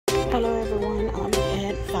Hello everyone, I'm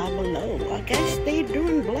at Five Below. I guess they're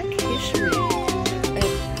doing Black History at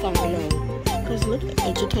Five Below. Because look at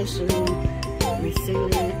education,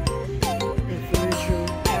 resilient, influential,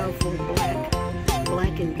 powerful,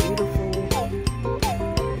 black and beautiful.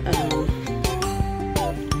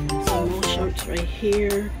 Some more shirts right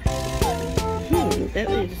here. That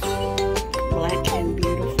is black and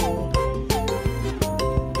beautiful.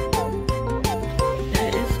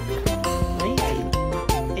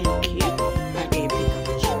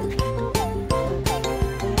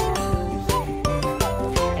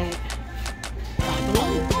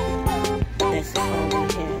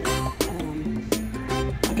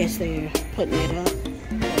 I guess they're putting it up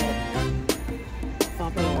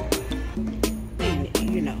Five Below, and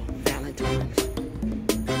you know, Valentine's, be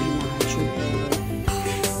my true love,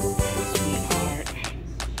 sweetheart.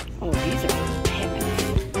 Oh, these are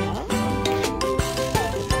pennies. Oh.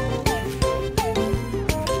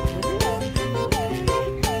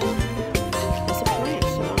 It's a plant,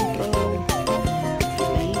 so I'll throw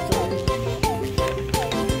basil,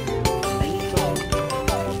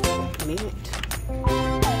 mint.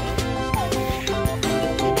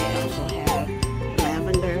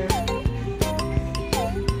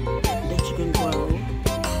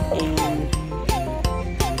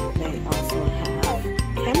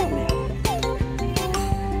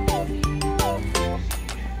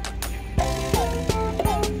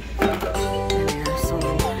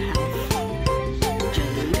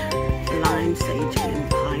 Sage and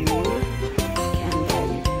pinewood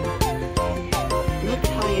candle. Look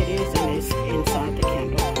how it is, and it's inside the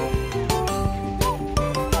candle.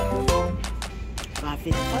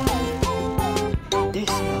 $5.55. This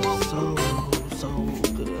smells so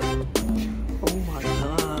good. Oh my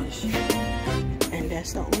gosh! And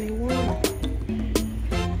that's the only one,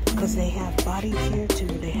 because they have bodies here too.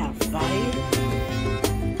 They have fire,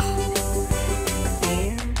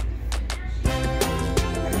 air,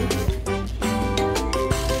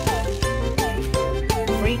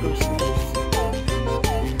 fragrances,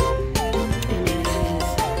 and it is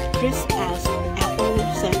crisp as apple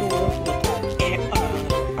sandalwood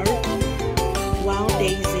with earth, wild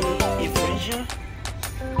daisy, and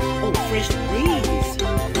fresh breeze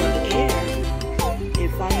with air,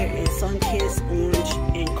 and fire, and sun-kissed orange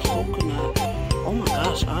and coconut. Oh my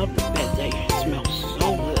gosh, I bet they smell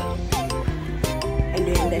so good. And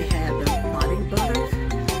then they have the body butters.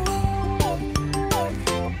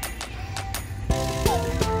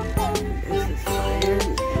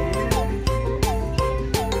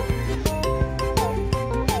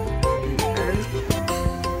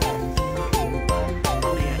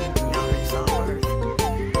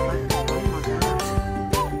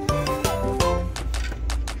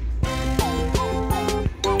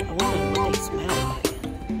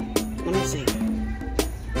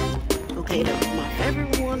 Okay, my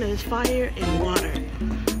favorite one is fire and water.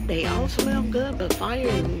 They all smell good, but fire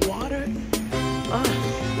and water, oh,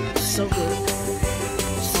 so good,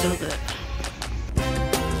 so good.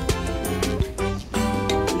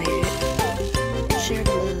 Share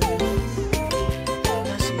the love.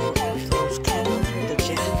 Let's smoke those candles with the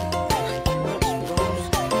jam, rose,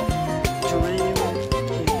 geranium,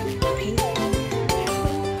 and pink.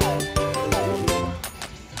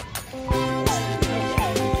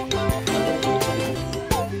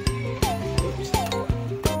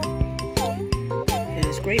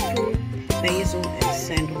 Grapefruit, basil, and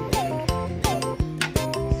sandalwood.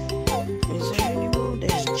 Is there any more?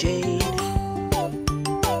 There's jade,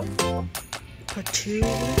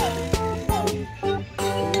 patchouli,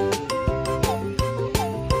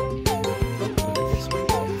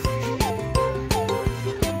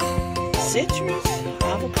 citrus.